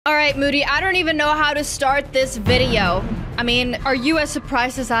right, Moody, I don't even know how to start this video. I mean, are you as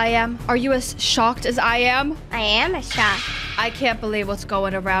surprised as I am? Are you as shocked as I am? I am a shock. I can't believe what's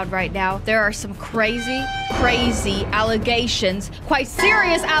going around right now. There are some crazy allegations, quite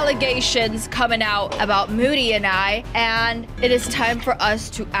serious allegations coming out about Moody and I. And it is time for us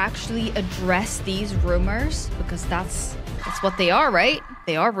to actually address these rumors because that's what they are, right?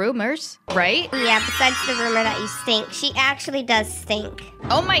 They are rumors, right? Yeah, besides the rumor that you stink, she actually does stink.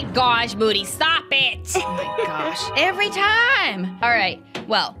 Oh my gosh, Moody, stop it! Oh my gosh, every time! All right,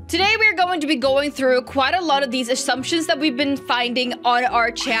 well, today we're going to be going through quite a lot of these assumptions that we've been finding on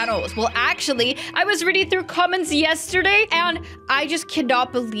our channels. Well, actually, I was reading through comments yesterday, and I just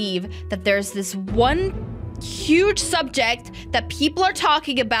cannot believe that there's this one huge subject that people are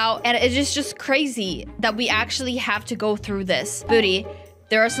talking about, and it is just crazy that we actually have to go through this. Moody,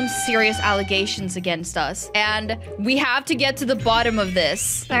 there are some serious allegations against us, and we have to get to the bottom of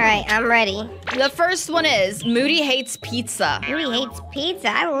this. All right, I'm ready. The first one is Moody hates pizza. Moody hates pizza?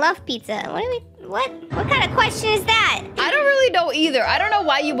 I love pizza. What kind of question is that? I don't really know either. I don't know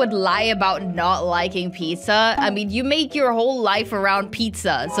why you would lie about not liking pizza. I mean, you make your whole life around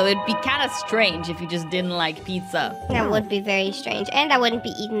pizza, so it'd be kind of strange if you just didn't like pizza. That would be very strange, and I wouldn't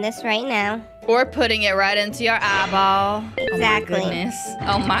be eating this right now. Or putting it right into your eyeball. Exactly. Oh my goodness.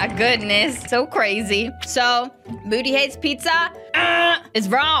 Oh my goodness. So crazy. So, Moody hates pizza? It's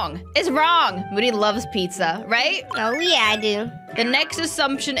wrong. It's wrong. Moody loves pizza, right? Oh yeah, I do. The next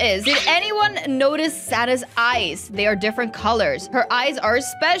assumption is, did anyone notice Sanna's eyes? They are different colors. Her eyes are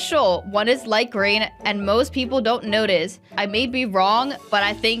special. One is light green, and most people don't notice. I may be wrong, but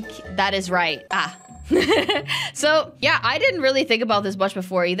I think that is right. So, yeah, I didn't really think about this much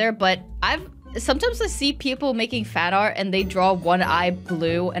before either, but sometimes I see people making fan art and they draw one eye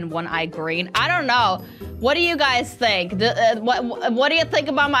blue and one eye green. I don't know. What do you guys think? What do you think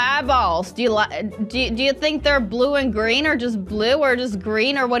about my eyeballs? Do you think they're blue and green, or just blue, or just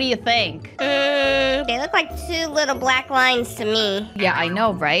green, or what do you think? They look like two little black lines to me. Yeah, I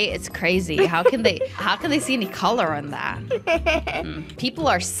know, right? It's crazy. How can they see any color on that? People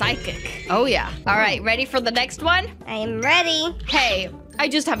are psychic. Oh yeah. All right, ready for the next one? I am ready. Hey, I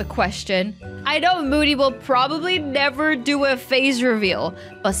just have a question. I know Moody will probably never do a face reveal,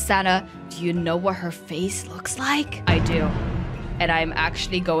 but Sanna, do you know what her face looks like? I do. And I'm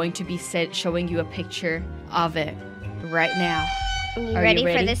actually going to be showing you a picture of it right now. Are you ready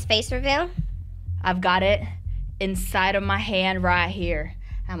for this face reveal? I've got it inside of my hand right here.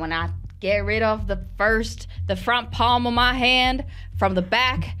 And when I get rid of the front palm of my hand from the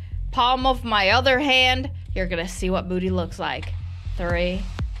back palm of my other hand, you're gonna see what Moody looks like. 3,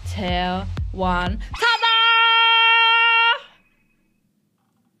 2, 1. Ta-da!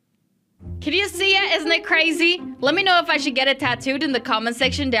 Can you see it? Isn't it crazy? Let me know if I should get it tattooed in the comment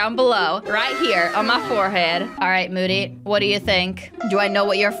section down below. Right here on my forehead. All right, Moody, what do you think? Do I know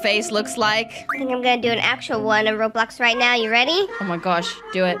what your face looks like? I think I'm gonna do an actual one on Roblox right now. You ready? Oh my gosh,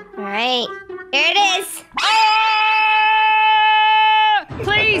 do it. All right, here it is. Ah!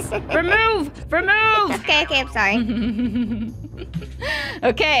 Please, remove! Okay, I'm sorry.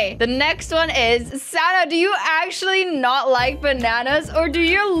 Okay, the next one is, Sanna, do you actually not like bananas, or do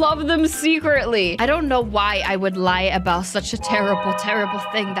you love them secretly? I don't know why I would lie about such a terrible, terrible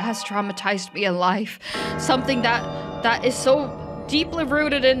thing that has traumatized me in life. Something that is so deeply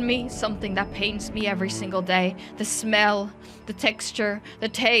rooted in me, something that pains me every single day. The smell, the texture, the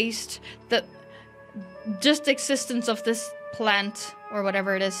taste, the just existence of this plant, or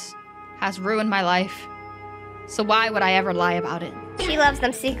whatever it is, has ruined my life. So why would I ever lie about it? She loves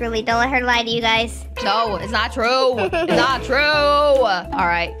them secretly. Don't let her lie to you guys. No, it's not true. It's not true. All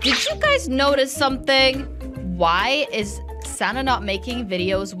right. Did you guys notice something? Why is Sanna not making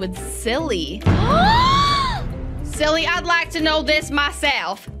videos with Silly? Silly, I'd like to know this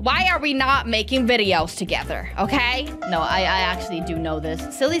myself. Why are we not making videos together, okay? No, I actually do know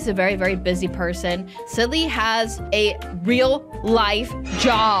this. Silly's a very, very busy person. Silly has a real life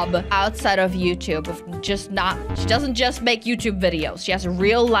job outside of YouTube. She doesn't just make YouTube videos. She has a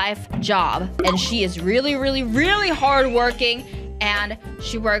real life job, and she is really, really, really hardworking. And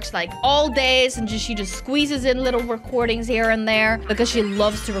she works like all days, and she just squeezes in little recordings here and there because she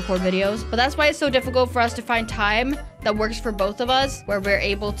loves to record videos. But that's why it's so difficult for us to find time that works for both of us, where we're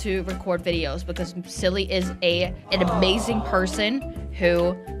able to record videos, because Silly is an amazing person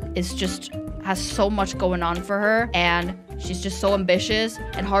who has so much going on for her, and she's just so ambitious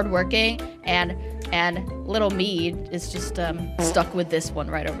and hardworking, and little me is just stuck with this one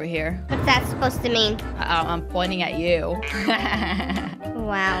right over here. What's that supposed to mean? I'm pointing at you.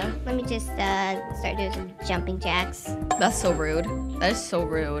 Wow. Let me just start doing some jumping jacks. That's so rude. That is so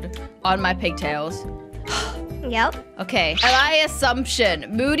rude. On my pigtails. Yep. Okay, my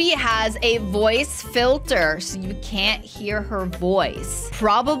assumption. Moody has a voice filter, so you can't hear her voice.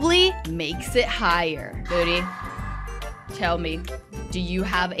 Probably makes it higher. Moody, tell me, do you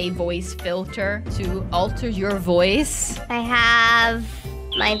have a voice filter to alter your voice? I have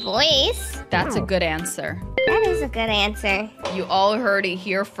my voice. That's a good answer. That is a good answer. You all heard it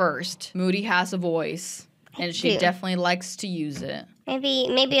here first. Moody has a voice, and she do. definitely likes to use it.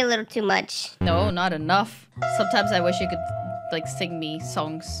 Maybe a little too much. No, not enough. Sometimes I wish you could, like, sing me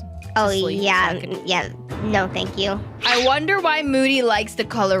songs. Oh, sleep, yeah. so I could- Yeah. No, thank you. I wonder why Moody likes the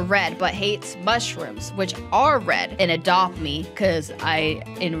color red but hates mushrooms, which are red, and Adopt Me, because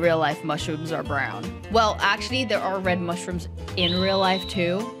in real life, mushrooms are brown. Well, actually, there are red mushrooms in real life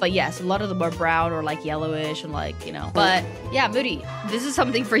too, but yes, a lot of them are brown or like yellowish and like, you know. But yeah, Moody, this is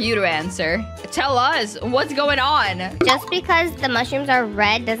something for you to answer. Tell us, what's going on? Just because the mushrooms are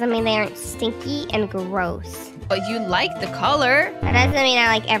red doesn't mean they aren't stinky and gross. But you like the color. That doesn't mean I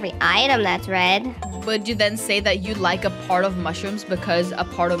like every item that's red. Would you then say that you like a part of mushrooms because a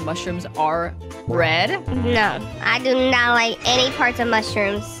part of mushrooms are red? No, I do not like any parts of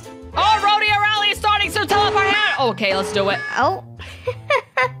mushrooms. Oh, rodeo rally is starting, so tell us our hand. Okay, let's do it. Oh.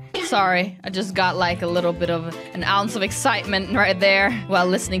 Sorry, I just got like a little bit of an ounce of excitement right there while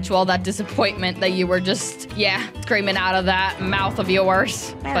listening to all that disappointment that you were just, screaming out of that mouth of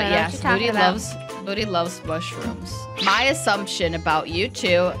yours. I don't But know yes, what you're talking Moody loves mushrooms. My assumption about you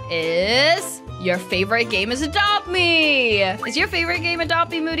two is your favorite game is Adopt Me. Is your favorite game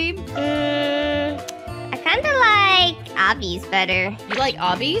Adopt Me, Moody? I kind of like obbies better. You like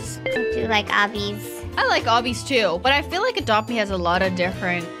obbies? I do like obbies. I like obbies too, but I feel like Adopt Me has a lot of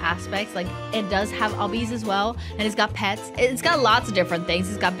different aspects. Like, it does have obbies as well, and it's got pets. It's got lots of different things.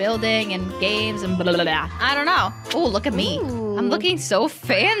 It's got building and games and blah, blah, blah. I don't know. Oh, look at me. Ooh. I'm looking so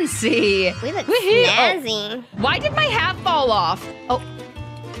fancy. We look Woohoo. snazzy. Why did my hat fall off? Oh,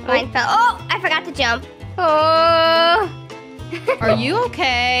 Mine fell. Oh, I forgot to jump. Oh. are you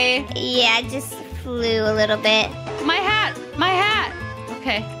okay? Yeah, it just flew a little bit. My hat.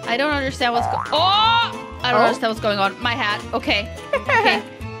 Okay, I don't understand what's going. Oh, I don't understand what's going on. My hat. Okay, okay,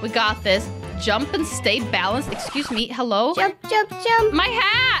 we got this. Jump and stay balanced. Excuse me. Hello. Jump, jump, jump. My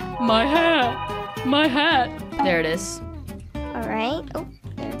hat. My hat. There it is. All right. Oh,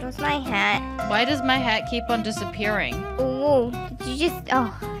 there goes my hat. Why does my hat keep on disappearing? Oh, did you just?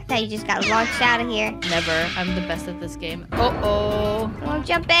 Oh, I thought you just got launched out of here. Never. I'm the best at this game. Oh. Oh, I'm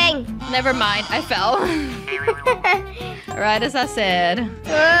jumping. Never mind. I fell. Right as I said.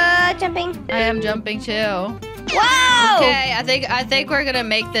 Jumping. I am jumping too. Whoa! Okay, I think we're gonna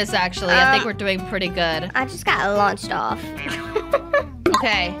make this actually. I think we're doing pretty good. I just got launched off.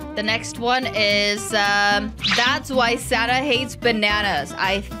 Okay, the next one is that's why Santa hates bananas.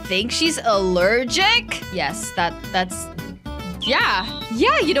 I think she's allergic. Yes, that's yeah,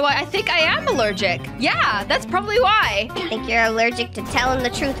 you know what? I think I am allergic. Yeah, that's probably why. I think you're allergic to telling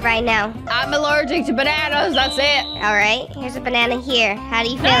the truth right now. I'm allergic to bananas. That's it. All right, here's a banana here. How do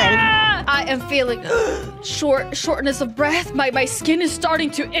you feeling? Ah! I am feeling shortness of breath. My skin is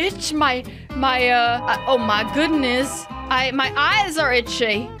starting to itch. Oh my goodness. My eyes are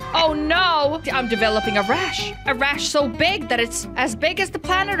itchy. Oh no, I'm developing a rash so big that it's as big as the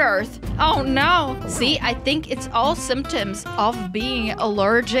planet Earth. Oh no. See, I think it's all symptoms of being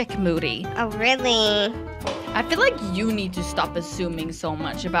allergic, Moody. Oh, really? I feel like you need to stop assuming so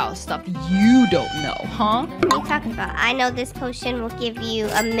much about stuff you don't know, huh? What are you talking about? I know this potion will give you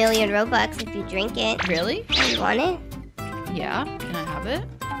 1,000,000 Robux if you drink it. Really? You want it? Yeah, can I have it?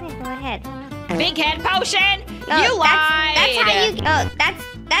 Yeah, go ahead. Big head potion! No, You lied!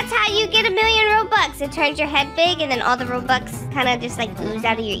 That's how you get 1,000,000 Robux. It turns your head big, and then all the Robux kind of just like ooze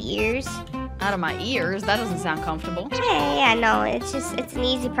out of your ears. Out of my ears? That doesn't sound comfortable. Yeah, no, it's an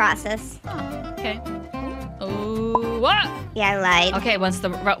easy process. Oh, okay. Oh, what? Yeah, I lied. Okay, once the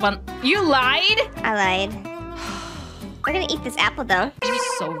one. You lied? I lied. We're gonna eat this apple though. You're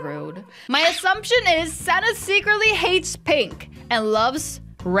so rude. My assumption is Santa secretly hates pink and loves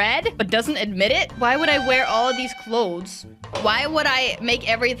red, but doesn't admit it. Why would I wear all of these clothes? Why would I make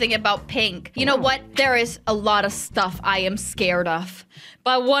everything about pink? You know what? There is a lot of stuff I am scared of.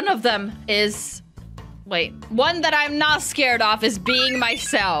 But one of them is... Wait. One that I'm not scared of is being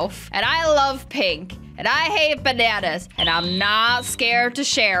myself. And I love pink. And I hate bananas. And I'm not scared to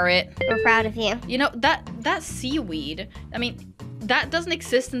share it. We're proud of you. You know, that seaweed, I mean, that doesn't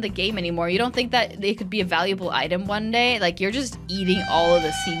exist in the game anymore. You don't think that it could be a valuable item one day? Like, you're just eating all of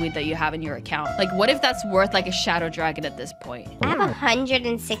the seaweed that you have in your account. Like, what if that's worth like a shadow dragon at this point? I have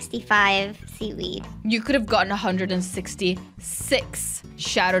 165 seaweed. You could have gotten 166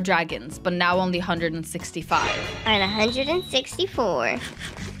 shadow dragons, but now only 165. And 164.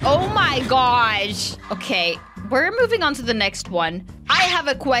 Oh my gosh. Okay, we're moving on to the next one. I have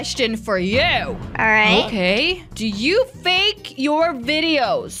a question for you. All right. Okay. Do you fake your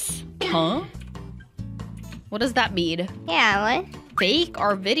videos? Huh? What does that mean? Yeah, what? Fake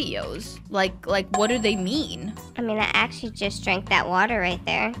our videos? Like what do they mean? I mean, I actually just drank that water right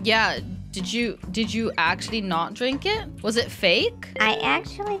there. Yeah, did you actually not drink it? Was it fake? I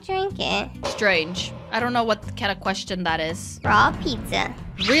actually drank it. Strange. I don't know what kind of question that is. Raw pizza.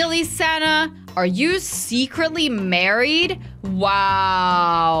 Really, Sanna? Are you secretly married?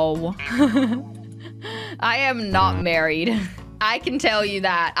 Wow. I am not married. I can tell you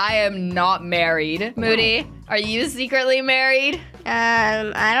that. I am not married. Moody, are you secretly married?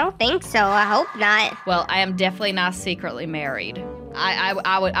 I don't think so. I hope not. Well, I am definitely not secretly married.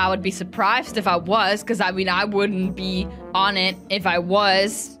 I would be surprised if I was, because I mean, I wouldn't be on it if I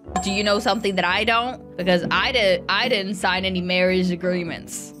was. Do you know something that I don't? Because I didn't sign any marriage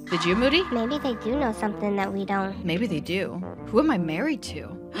agreements. Did you, Moody? Maybe they do know something that we don't. Maybe they do. Who am I married to?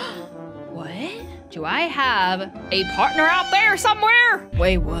 What? Do I have a partner out there somewhere?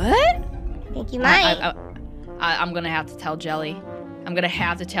 Wait, what? I think you might. I'm gonna have to tell Jelly. I'm gonna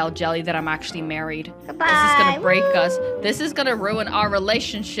have to tell Jelly that I'm actually married. Goodbye. This is gonna break us. This is gonna ruin our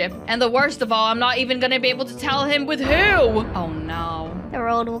relationship. And the worst of all, I'm not even gonna be able to tell him with who. Oh no. The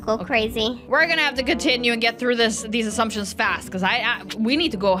road will go crazy. We're gonna have to continue and get through these assumptions fast, because we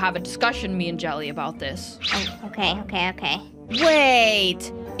need to go have a discussion, me and Jelly, about this. Oh, okay.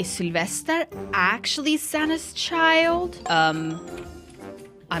 Wait, is Sylvester actually Sanna's child? I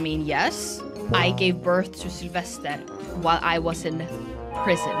mean, yes. I gave birth to Sylvester while I was in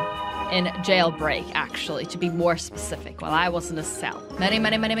prison. In jailbreak, actually, to be more specific, while I was in a cell.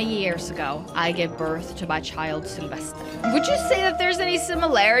 Many years ago, I gave birth to my child, Sylvester. Would you say that there's any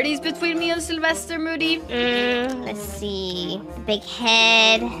similarities between me and Sylvester, Moody? Let's see. The big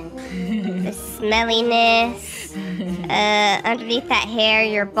head. The smelliness. Underneath that hair,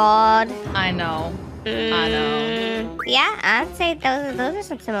 you're bald. I know. I know. Yeah, I'd say those are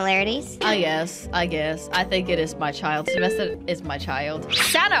some similarities. I guess. I think it is my child. Sylvester is my child.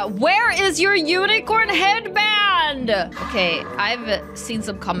 Sanna, where is your unicorn headband? Okay, I've seen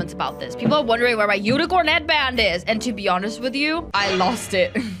some comments about this. People are wondering where my unicorn headband is. And to be honest with you, I lost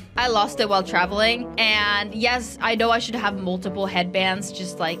it. I lost it while traveling. And yes, I know I should have multiple headbands,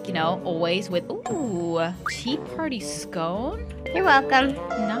 just like, you know, always with, ooh, tea party scone. You're welcome.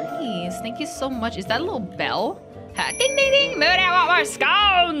 Nice. Thank you so much. Is that a little bell? Ha, ding, ding, ding. Moody, I want more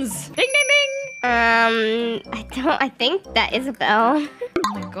scones. Ding, ding, ding. I think that is a bell. Oh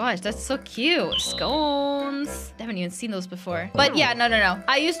my gosh, that's so cute. Scones. I haven't even seen those before. But yeah, no.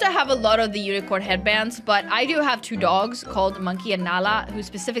 I used to have a lot of the unicorn headbands, but I do have two dogs called Monkey and Nala who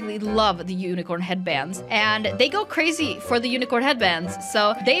specifically love the unicorn headbands. And they go crazy for the unicorn headbands.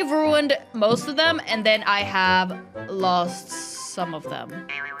 So they've ruined most of them, and then I have lost some of them.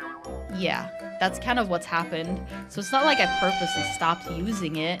 Yeah, that's kind of what's happened. So it's not like I purposely stopped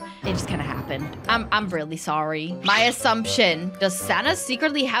using it. It just kind of happened. I'm really sorry. My assumption, does Sanna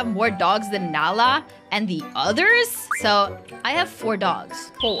secretly have more dogs than Nala and the others? So I have 4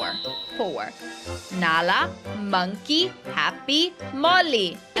 dogs. Four. Nala, Monkey, Happy,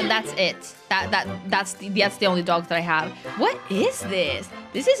 Molly. And that's it. That's the only dog that I have. What is this?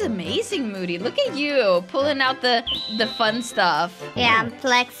 This is amazing, Moody. Look at you pulling out the fun stuff. Yeah, I'm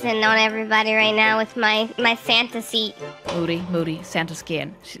flexing on everybody right now with my Santa seat. Moody, Santa's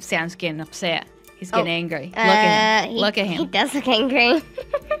getting upset. He's getting angry. Look at him. Look at him. He does look angry.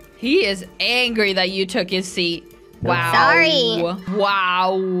 He is angry that you took his seat. Wow. Sorry.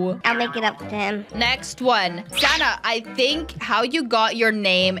 Wow. I'll make it up to him. Next one. Sanna, I think how you got your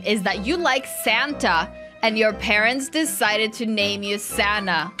name is that you like Santa and your parents decided to name you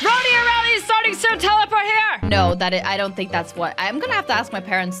Sanna. Rally is starting soon. Teleport here. No, I don't think that's what. I'm gonna have to ask my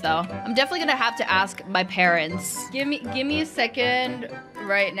parents though. I'm definitely gonna have to ask my parents. Give me a second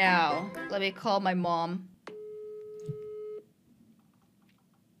right now. Let me call my mom.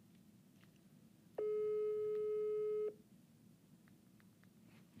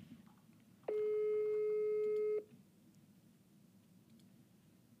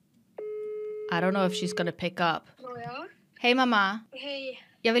 I don't know if she's gonna pick up. Ja. Hej mamma. Hej.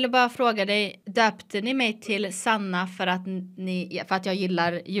 Jag ville bara fråga dig, döpte ni mig till Sanna för att jag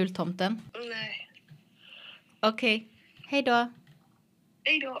gillar jultomten? Nej. Okej. Hej då.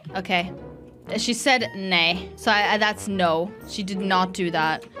 Okay. She said nay, so that's no. She did not do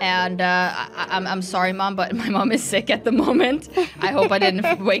that, and I'm sorry, Mom, but my mom is sick at the moment. I hope I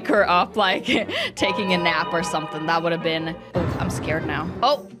didn't wake her up like taking a nap or something. That would have been. Oh, I'm scared now.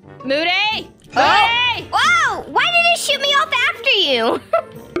 Oh, Moody! Moody! Whoa! Why did it shoot me off after you?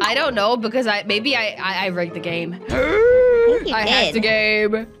 I don't know because maybe I rigged the game. I hacked the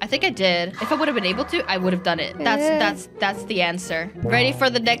game. I think I did. If I would have been able to, I would have done it. That's the answer. Ready for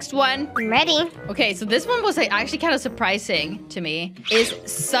the next one? I'm ready. Okay, so this one was actually kind of surprising to me. Is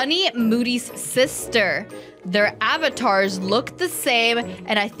Sunny Moody's sister? Their avatars look the same,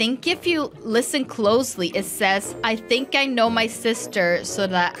 and I think if you listen closely, it says, I think I know my sister, so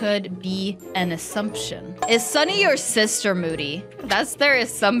that could be an assumption. Is Sunny your sister, Moody? That's their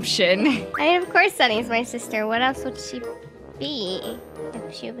assumption. I mean, of course Sunny's my sister. What else would she be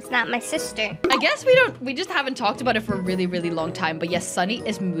if she was not my sister? I guess we just haven't talked about it for a really, really long time. But yes, Sunny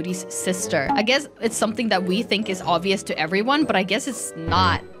is Moody's sister. I guess it's something that we think is obvious to everyone, but I guess it's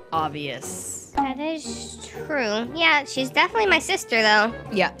not obvious. That is true. Yeah, she's definitely my sister, though.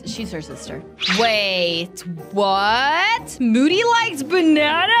 Yeah, she's her sister. Wait, what? Moody likes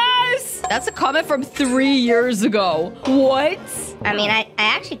bananas? That's a comment from 3 years ago. What? I mean, I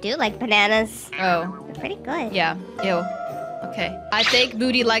actually do like bananas. Oh. They're pretty good. Yeah, ew. Okay. I think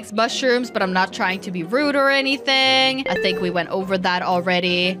Moody likes mushrooms, but I'm not trying to be rude or anything. I think we went over that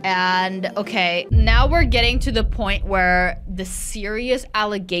already. And okay, now we're getting to the point where the serious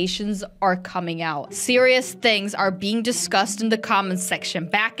allegations are coming out. Serious things are being discussed in the comments section,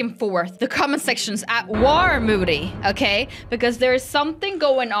 back and forth. The comment section's at war, Moody, okay? Because there's something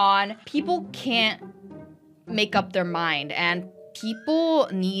going on. People can't make up their mind, and people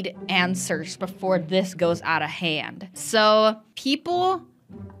need answers before this goes out of hand. So people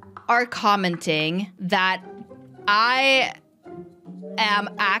are commenting that I am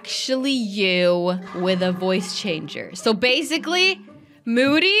actually you with a voice changer. So basically,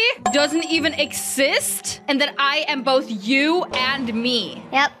 Moody doesn't even exist, and that I am both you and me.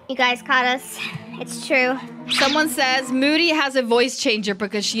 Yep, you guys caught us. It's true. Someone says Moody has a voice changer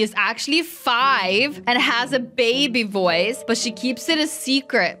because she is actually 5 and has a baby voice, but she keeps it a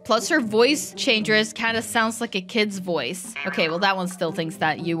secret. Plus her voice changer kind of sounds like a kid's voice. Okay, well that one still thinks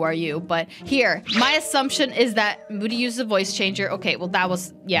that you are you, but here, my assumption is that Moody uses a voice changer. Okay, well that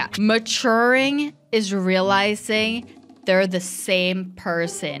was, yeah. Maturing is realizing they're the same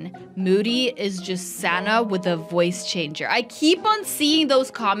person. Moody is just Sanna with a voice changer. I keep on seeing those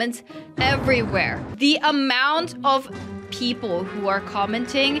comments everywhere. The amount of people who are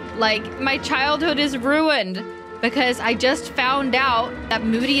commenting, like, my childhood is ruined because I just found out that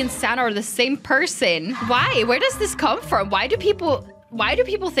Moody and Sanna are the same person. Why? Where does this come from? Why do people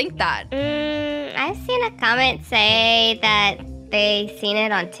think that? I've seen a comment say that they seen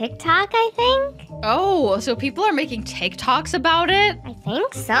it on TikTok, I think. Oh, so people are making TikToks about it? I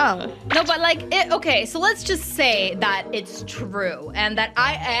think so. No, but like, okay, so let's just say that it's true and that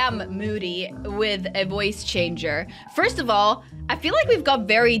I am Moody with a voice changer. First of all, I feel like we've got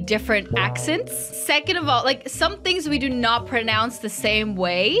very different accents. Second of all, like some things we do not pronounce the same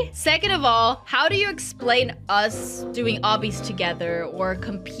way. Second of all, how do you explain us doing obbies together or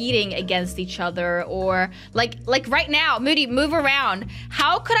competing against each other or like right now, Moody, move around.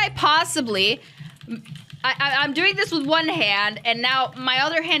 How could I possibly... I'm doing this with one hand, and now my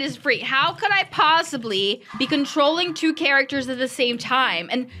other hand is free. How could I possibly be controlling 2 characters at the same time?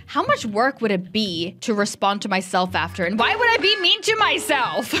 And how much work would it be to respond to myself after? And why would I be mean to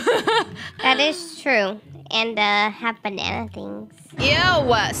myself? That is true. And have banana things.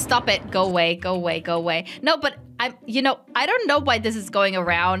 Ew, stop it. Go away, go away, go away. No, but I don't know why this is going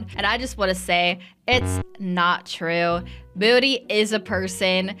around, and I just want to say it's not true. Moody is a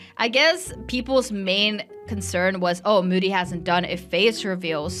person. I guess people's main concern was, oh, Moody hasn't done a face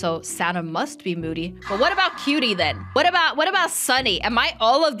reveal, so Sanna must be Moody. But what about Cutie then? What about Sunny? Am I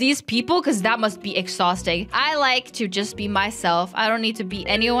all of these people? Because that must be exhausting. I like to just be myself. I don't need to be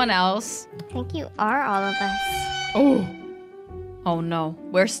anyone else. I think you are all of us. Oh no,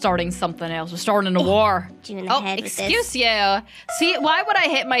 we're starting something else. We're starting a war. You in the head with excuse you. See, why would I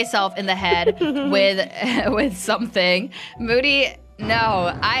hit myself in the head with something? Moody,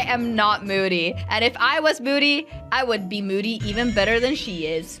 no, I am not Moody. And if I was Moody, I would be Moody even better than she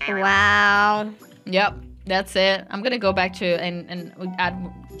is. Wow. Yep, that's it. I'm gonna go back to and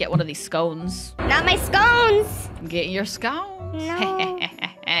get one of these scones. Not my scones. Get your scones. No.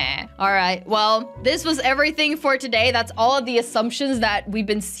 All right, well, this was everything for today. That's all of the assumptions that we've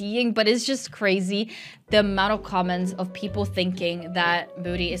been seeing, but it's just crazy the amount of comments of people thinking that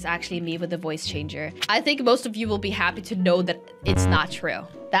Moody is actually me with a voice changer. I think most of you will be happy to know that it's not true.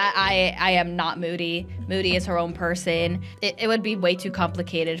 That I am not Moody. Moody is her own person. It would be way too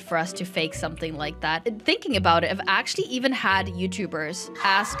complicated for us to fake something like that. Thinking about it, I've actually even had YouTubers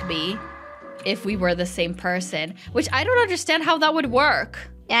ask me if we were the same person, which I don't understand how that would work.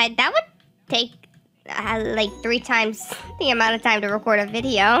 Yeah, that would take like 3 times the amount of time to record a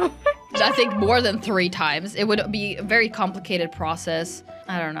video. I think more than 3 times. It would be a very complicated process.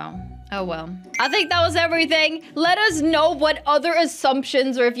 I don't know. Oh well. I think that was everything. Let us know what other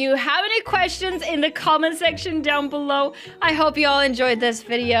assumptions or if you have any questions in the comment section down below. I hope you all enjoyed this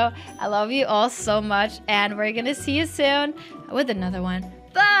video. I love you all so much and we're gonna see you soon with another one.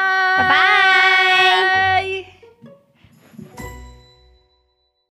 Bye! Bye-bye!